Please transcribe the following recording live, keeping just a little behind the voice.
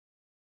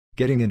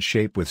Getting in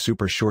shape with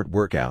super short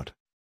workout.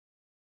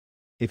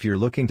 If you're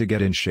looking to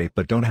get in shape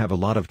but don't have a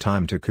lot of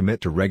time to commit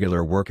to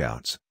regular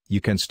workouts,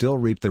 you can still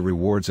reap the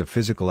rewards of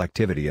physical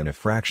activity in a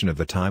fraction of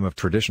the time of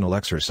traditional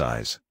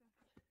exercise.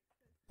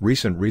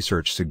 Recent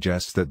research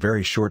suggests that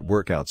very short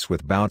workouts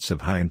with bouts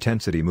of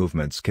high-intensity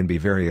movements can be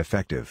very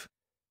effective.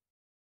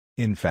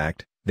 In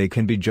fact, they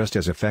can be just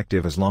as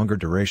effective as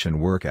longer-duration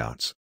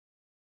workouts.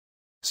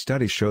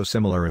 Studies show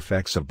similar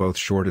effects of both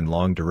short and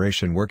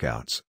long-duration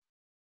workouts.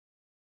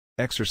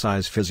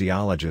 Exercise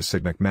physiologists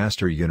at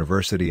McMaster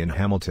University in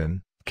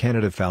Hamilton,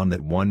 Canada found that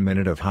 1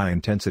 minute of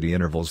high-intensity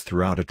intervals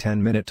throughout a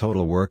 10-minute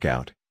total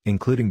workout,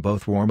 including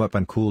both warm-up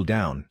and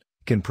cool-down,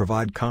 can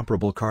provide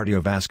comparable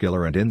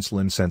cardiovascular and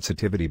insulin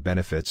sensitivity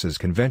benefits as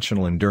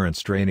conventional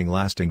endurance training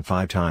lasting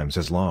 5 times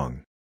as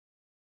long.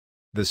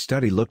 The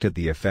study looked at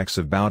the effects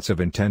of bouts of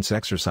intense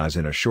exercise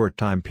in a short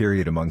time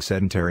period among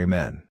sedentary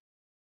men.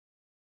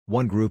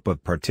 One group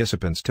of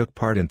participants took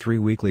part in 3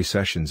 weekly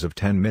sessions of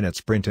 10-minute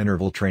sprint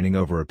interval training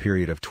over a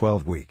period of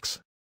 12 weeks.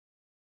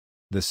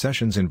 The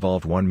sessions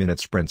involved 1-minute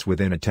sprints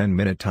within a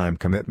 10-minute time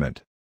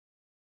commitment.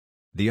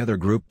 The other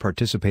group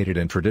participated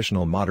in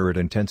traditional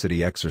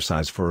moderate-intensity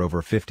exercise for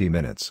over 50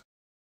 minutes.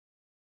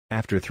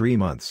 After 3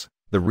 months,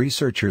 the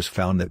researchers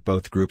found that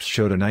both groups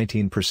showed a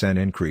 19%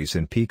 increase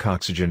in peak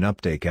oxygen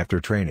uptake after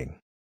training.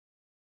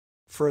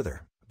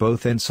 Further,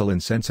 both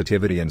insulin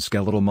sensitivity and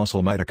skeletal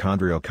muscle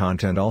mitochondrial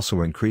content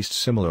also increased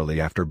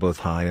similarly after both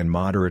high and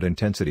moderate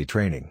intensity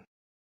training.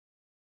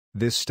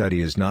 This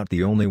study is not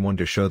the only one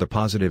to show the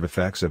positive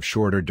effects of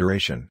shorter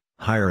duration,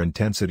 higher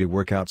intensity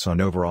workouts on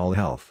overall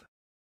health.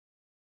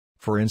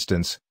 For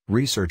instance,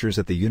 researchers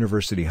at the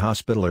University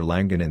Hospital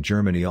Erlangen in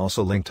Germany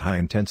also linked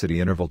high-intensity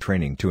interval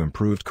training to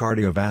improved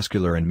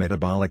cardiovascular and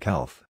metabolic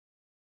health.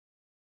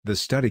 The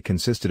study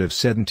consisted of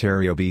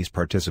sedentary obese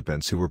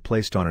participants who were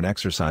placed on an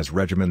exercise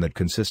regimen that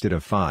consisted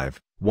of 5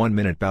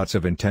 1-minute bouts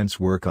of intense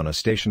work on a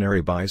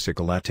stationary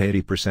bicycle at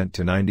 80%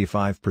 to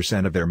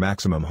 95% of their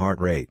maximum heart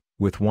rate,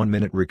 with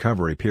 1-minute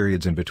recovery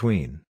periods in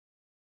between.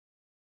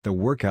 The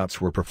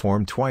workouts were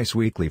performed twice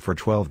weekly for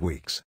 12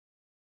 weeks.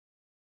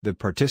 The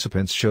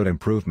participants showed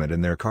improvement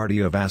in their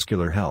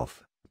cardiovascular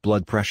health,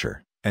 blood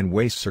pressure, and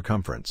waist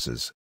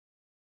circumferences.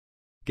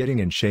 Getting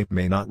in shape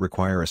may not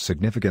require a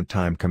significant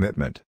time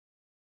commitment.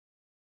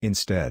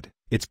 Instead,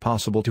 it's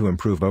possible to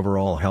improve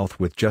overall health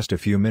with just a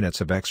few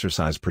minutes of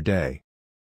exercise per day.